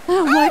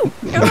 Oh my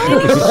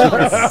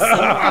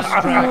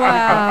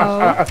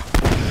wow.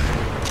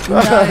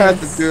 I had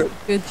to Nice. do it.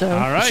 Good job. All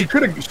She right.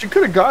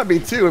 could have got me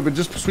too, but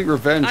just sweet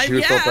revenge. She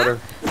would have felt better.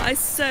 I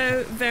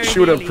so very. She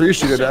would have nearly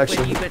appreciated it, shot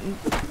actually. you, but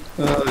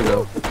I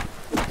know.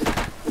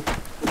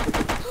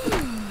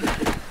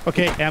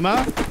 Okay,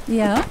 Emma,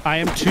 Yeah. I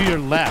am to your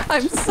left.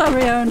 I'm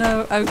sorry, oh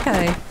no.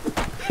 Okay.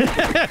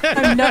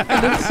 I'm not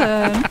gonna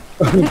turn.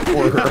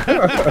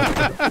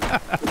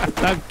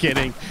 I'm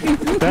kidding.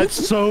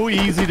 That's so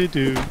easy to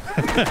do.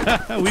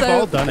 We've So-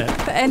 all done it.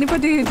 For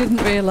anybody who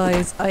didn't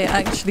realise, I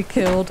actually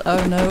killed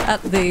Ono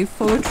at the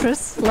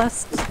fortress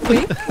last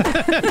week.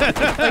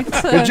 I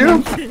Did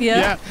you? turned-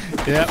 Yeah.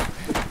 Yeah.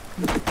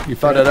 You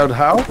found that out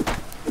how?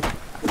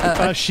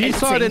 She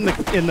saw it in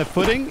the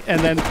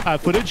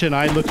footage, and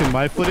I look in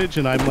my footage,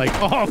 and I'm like,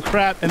 oh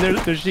crap! And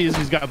there she is.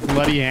 She's got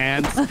bloody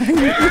hands. Who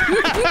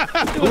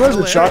has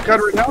a shotgun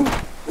right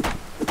now?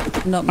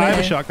 Not me. I have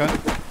a shotgun.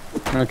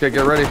 Okay,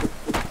 get ready.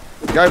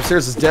 The guy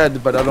upstairs is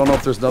dead, but I don't know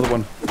if there's another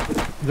one.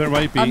 There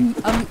might be.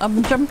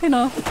 I'm jumping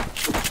off.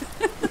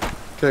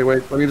 Okay,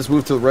 wait. Let me just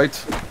move to the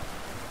right.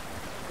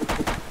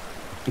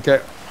 Okay,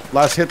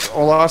 last hit,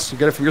 Olas. You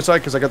get it from your side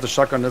because I got the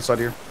shotgun on this side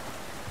here.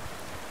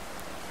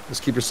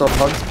 Just keep yourself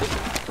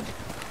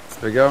hugged.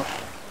 There you go.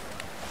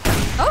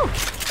 Oh,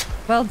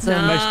 well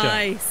done.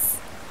 Nice.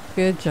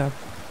 Good job.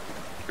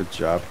 Good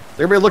job.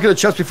 Everybody look at the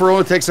chest before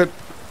Ola takes it.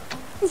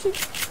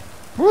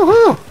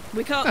 Woohoo!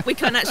 We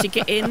can't actually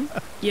get in.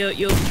 You're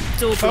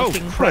door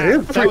blocking.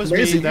 crap. That was me.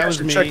 Amazing. That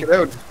was me. Check it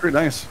out. It's pretty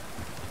nice.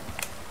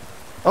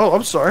 Oh,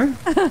 I'm sorry.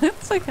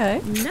 It's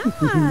okay.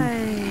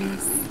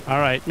 Nice. All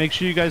right, make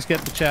sure you guys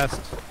get the chest.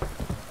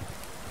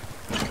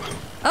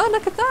 Oh,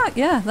 look at that.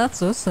 Yeah,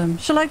 that's awesome.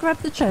 Shall I grab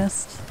the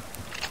chest?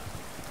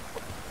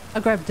 I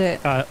grabbed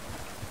it. Let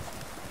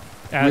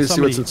me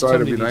see what's inside.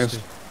 It'd be nice.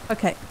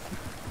 Okay.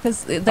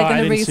 Because they're I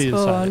going to didn't see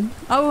inside respawn.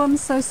 Oh, I'm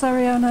so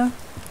sorry, Ona.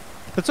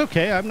 That's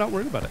okay. I'm not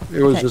worried about it.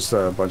 It was Okay. just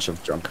a bunch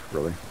of junk,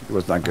 really. It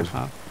was not good.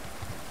 Uh-huh.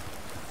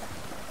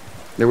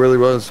 It really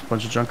was a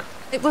bunch of junk.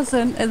 It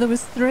wasn't. There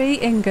was 3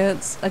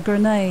 ingots, a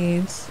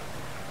grenade.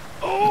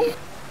 Oh,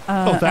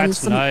 And that's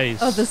some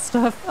nice. other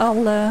stuff.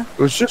 I'll. It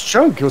was just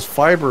junk. It was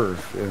fiber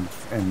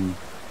and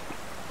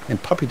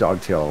puppy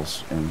dog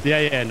tails. And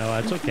Yeah, no,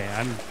 that's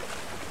okay.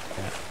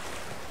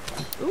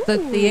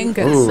 The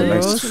ingots Ooh, are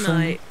nice. awesome.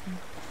 Tonight.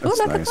 Oh, that's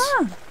look nice. at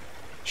that.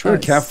 Should we have a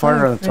it's campfire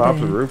so on the top of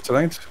the pretty. roof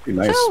tonight? It'd be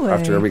nice Shall we?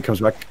 after everybody comes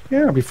back.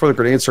 Yeah, before the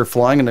grenades start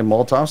flying and the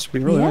Molotovs. It'd be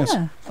really nice.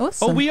 Yeah,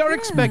 awesome. Oh, we are Yeah.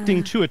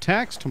 expecting 2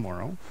 attacks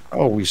tomorrow.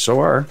 Oh, we so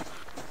are.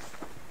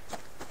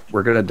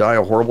 We're going to die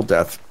a horrible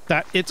death.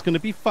 That it's going to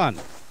be fun.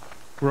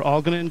 We're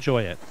all going to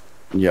enjoy it.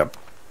 Yep.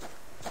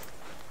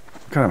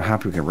 God, I'm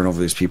happy we can run over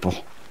these people.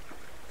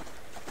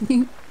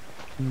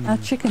 Our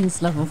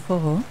chicken's level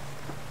 4.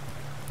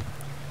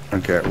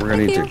 Okay, we're going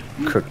to need to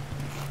cook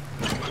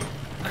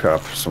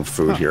up some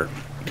food here.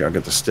 Okay, I'll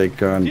get the steak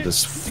gun, Yeah.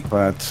 this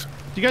fat.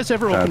 Do you guys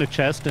ever open a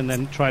chest and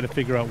then try to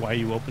figure out why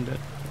you opened it?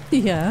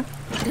 Yeah.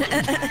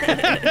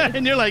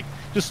 And you're like,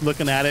 just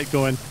looking at it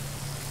going,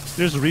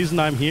 there's a reason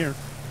I'm here.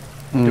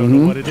 Don't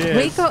know what it is.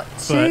 We got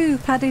 2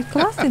 padded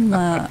cloth in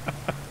that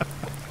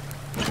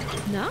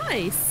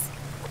Nice.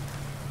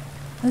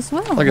 as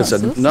well. Like I That's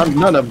said, awesome.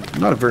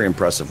 not a very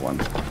impressive one.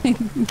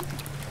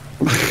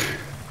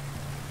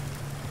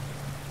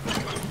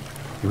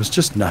 It was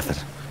just nothing.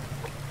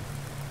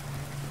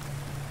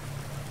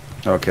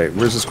 Okay,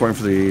 where's this going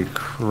for the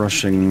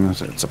crushing?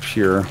 It's up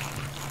here.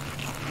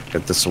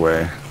 Get this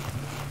away.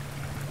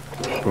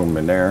 Boom,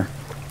 in there.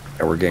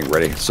 And we're getting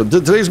ready. So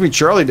today's gonna be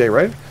Charlie Day,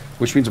 right?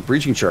 Which means a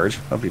breaching charge.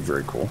 That'd be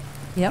very cool.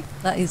 Yep,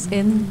 that is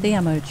in the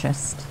ammo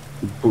chest.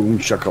 Boom,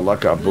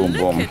 shakalaka, boom,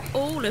 Look boom. at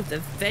all of the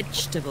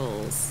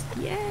vegetables.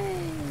 Yay.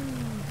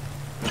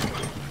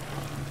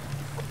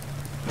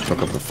 Cook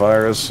up the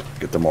fires.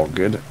 Get them all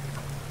good.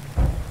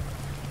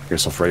 Get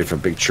yourself ready for a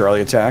big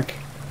Charlie attack.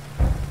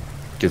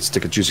 Get a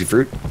stick of juicy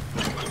fruit.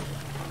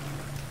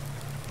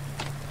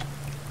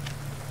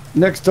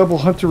 Next double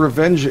hunter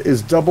revenge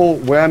is double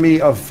whammy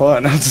of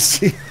fun.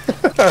 See,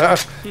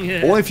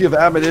 Yeah. only if you have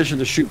ammunition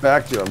to shoot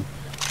back to him.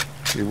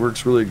 It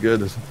works really good.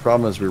 The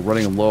problem is we're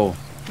running low.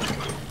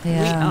 We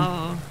Yeah.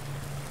 are.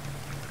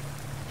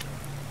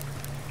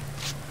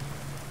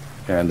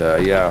 And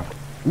yeah,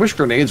 I wish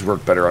grenades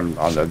worked better on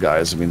the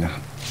guys. I mean, I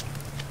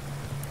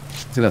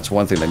think that's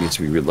one thing that needs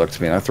to be relooked.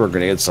 I mean, I throw a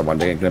grenade at someone,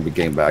 they ain't gonna be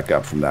getting back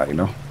up from that, you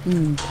know.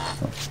 We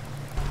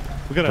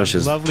got a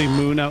Pushes. lovely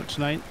moon out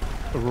tonight.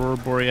 Aurora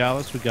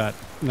Borealis. We got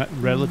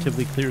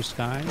relatively clear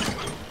skies.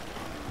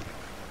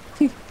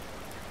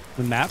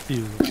 The map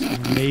view is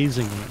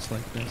amazing when it's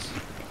like this.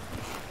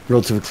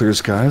 Relatively clear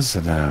skies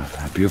and a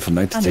beautiful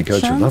night to And take a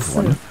out your loved chance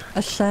one. of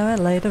a shower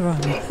later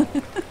on.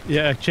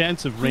 Yeah, a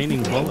chance of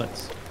raining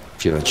bullets.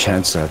 If you have a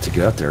chance to get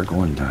out there,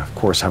 go and, of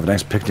course, have a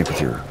nice picnic with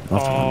your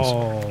loved ones.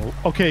 Oh,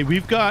 okay.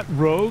 We've got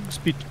rogues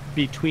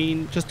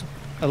between just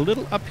a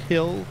little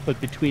uphill, but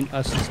between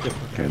us is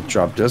different. Okay,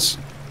 drop this.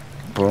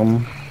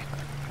 Boom.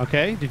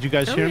 Okay, did you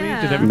guys Oh, hear me?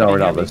 yeah. Did No, everybody we're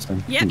not hear me?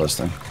 listening. Yep. I'm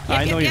listening.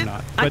 I know you're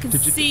not. I But can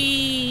did you?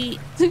 see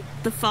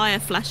the fire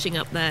flashing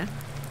up there.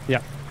 Yeah.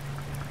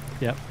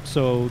 Yeah.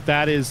 So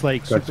that is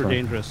like That's super fine.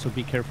 dangerous. So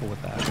be careful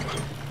with that.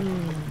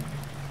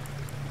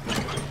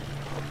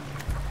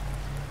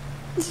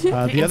 It is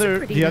a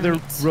pretty The other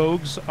night.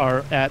 rogues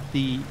are at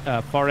the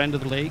far end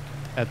of the lake,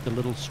 at the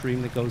little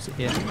stream that goes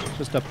in,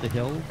 just up the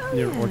hill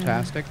near yeah.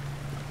 Ortastic.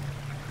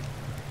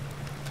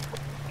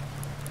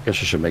 Guess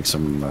you should make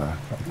some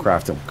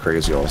crafting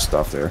crazy old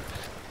stuff there.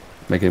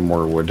 Making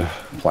more wood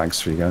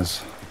planks for you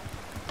guys.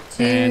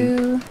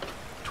 Do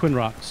Twin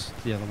Rocks,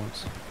 the other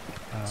ones.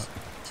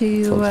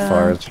 Fill the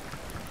fires.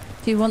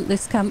 do you want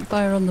this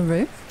campfire on the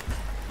roof?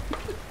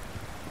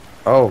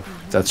 Oh,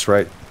 that's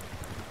right.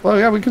 Well,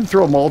 yeah, we can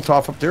throw a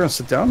Molotov up there and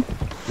sit down.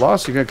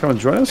 Lost, you gonna come and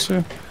join us?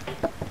 Yeah.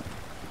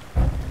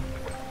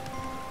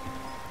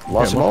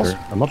 Lost your balls?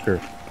 I'm up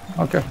here.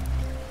 Okay.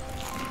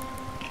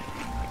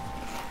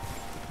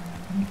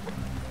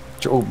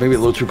 Oh, maybe a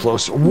little too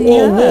close. Whoa,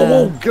 whoa,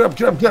 whoa! Get up,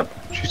 get up, get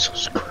up!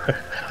 Jesus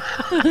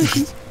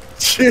Christ.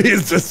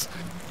 Jesus!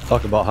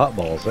 Talk about hot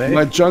balls, eh?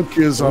 My junk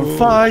is on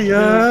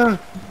fire!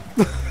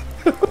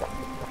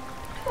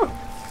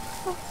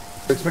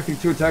 Expecting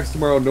 2 attacks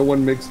tomorrow. No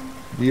one makes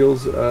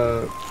deals.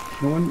 No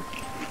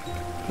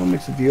one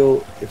makes a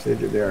deal if they're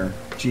there.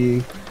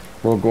 Gee,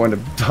 we're going to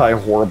die a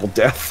horrible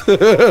death.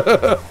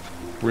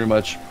 Pretty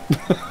much.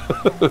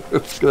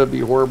 It's gonna be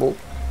horrible.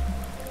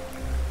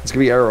 It's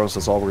gonna be arrows.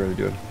 That's all we're gonna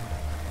do.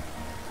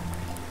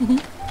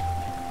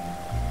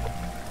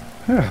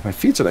 My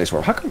feet's a nice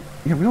warm. How come?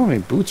 Yeah, we don't have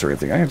any boots or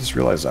anything. I just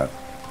realized that.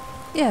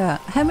 Yeah,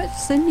 how much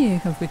sinew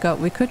have we got?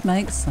 We could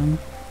make some.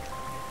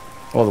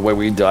 Oh, the way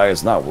we die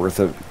is not worth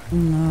it.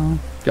 No.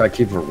 Gotta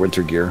keep it for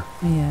winter gear.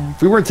 Yeah.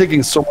 If we weren't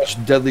taking so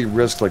much deadly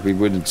risk like we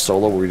would in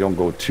solo, where we don't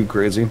go too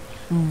crazy,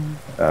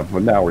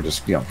 but now we're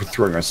just, we're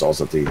throwing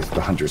ourselves at the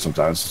hunter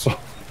sometimes. So.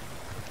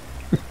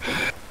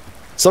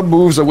 Some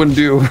moves I wouldn't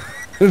do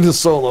in the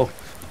solo,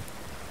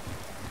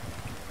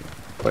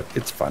 but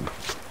it's fun.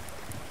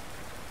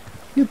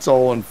 It's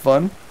all in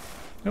fun.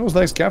 It was a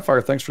nice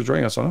campfire. Thanks for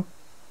joining us, Anna.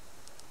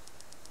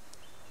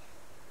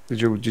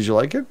 Did you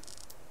like it?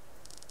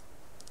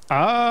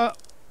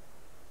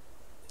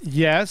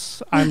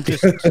 Yes. I'm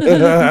just.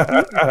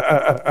 I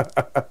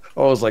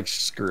was like,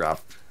 screw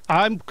off.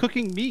 I'm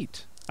cooking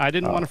meat. I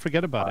didn't want to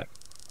forget about it.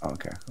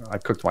 Okay, I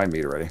cooked my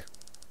meat already.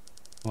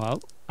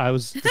 Well,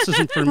 this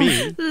isn't for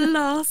me.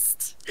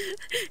 Lost.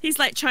 He's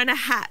like trying to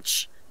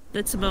hatch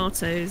the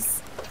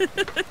tomatoes.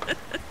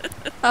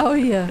 Oh,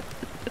 yeah.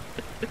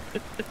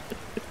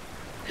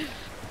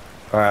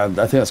 I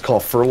think that's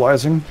called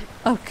fertilizing.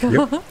 Oh, God.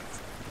 Yep.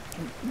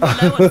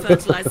 No one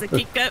fertilizer.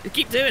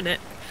 Keep doing it.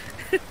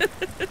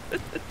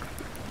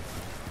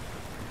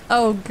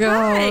 Oh,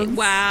 God. Hey,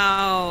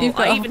 wow. You've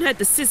got I even heard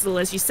the sizzle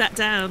as you sat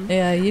down.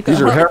 Yeah, you got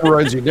These are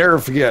hemorrhoids you never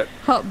forget.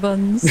 hot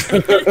buns.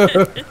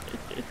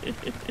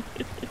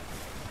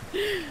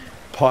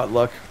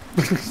 Potluck.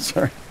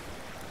 Sorry.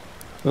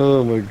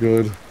 Oh my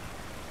god.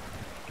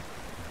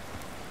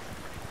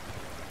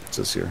 What's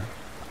this here?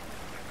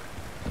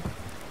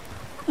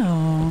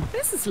 Oh.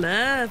 This is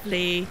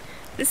lovely.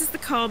 This is the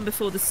calm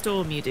before the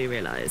storm, you do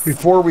realise.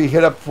 Before we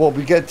hit up, well,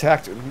 we get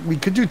attacked. We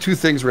could do 2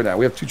 things right now.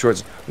 We have 2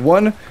 choices.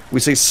 One, we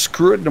say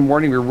screw it in the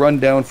morning. We run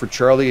down for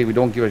Charlie and we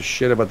don't give a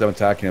shit about them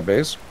attacking a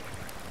base.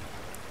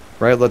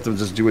 Right? Let them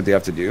just do what they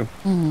have to do.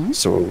 Mm-hmm.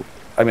 So,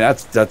 I mean,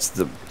 that's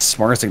the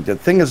smartest thing. The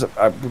thing is,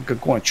 we're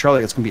going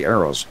Charlie. It's going to be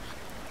arrows.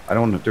 I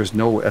don't know. There's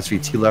no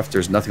SVT left.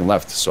 There's nothing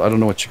left. So I don't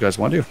know what you guys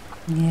want to do.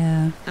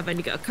 Yeah. I've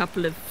only got a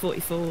couple of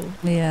 44.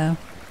 Yeah.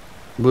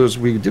 Blues,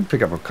 we did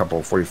pick up a couple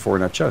of 44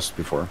 in that chest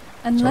before.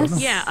 Unless,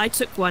 Yeah, I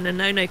took one and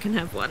No can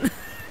have one.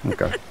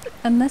 Okay.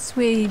 unless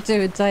we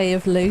do a day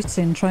of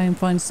looting, try and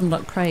find some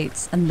like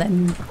crates, and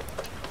then.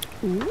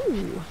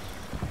 Ooh.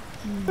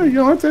 Hey, you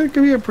know what? That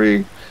could be a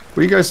pretty. What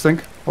do you guys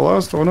think? Hello,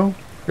 don't know.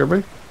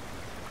 Everybody?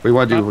 What do you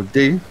want to do with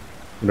D?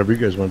 Whatever you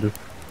guys want to do.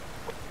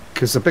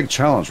 Because it's a big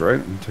challenge,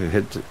 right? To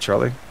hit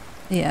Charlie.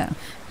 Yeah.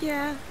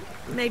 Yeah,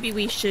 maybe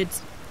we should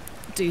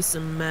do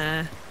some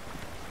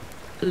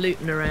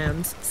looting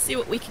around. See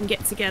what we can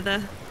get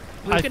together.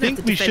 We're I going to have think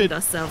to we defend should.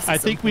 ourselves. I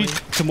at some think point.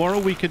 tomorrow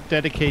we could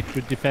dedicate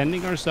to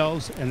defending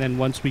ourselves, and then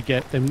once we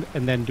get them,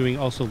 and then doing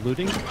also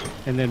looting,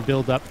 and then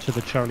build up to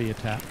the Charlie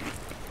attack.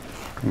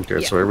 Okay,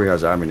 Yeah. so everybody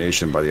has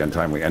ammunition by the end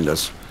time we end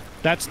this.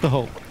 That's the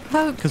hope,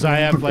 Hope. because I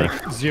have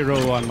like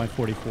 0 on my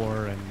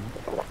 44 and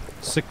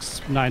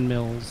 6 9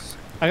 mils.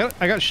 I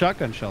got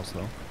shotgun shells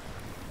though.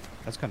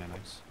 That's kind of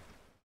nice.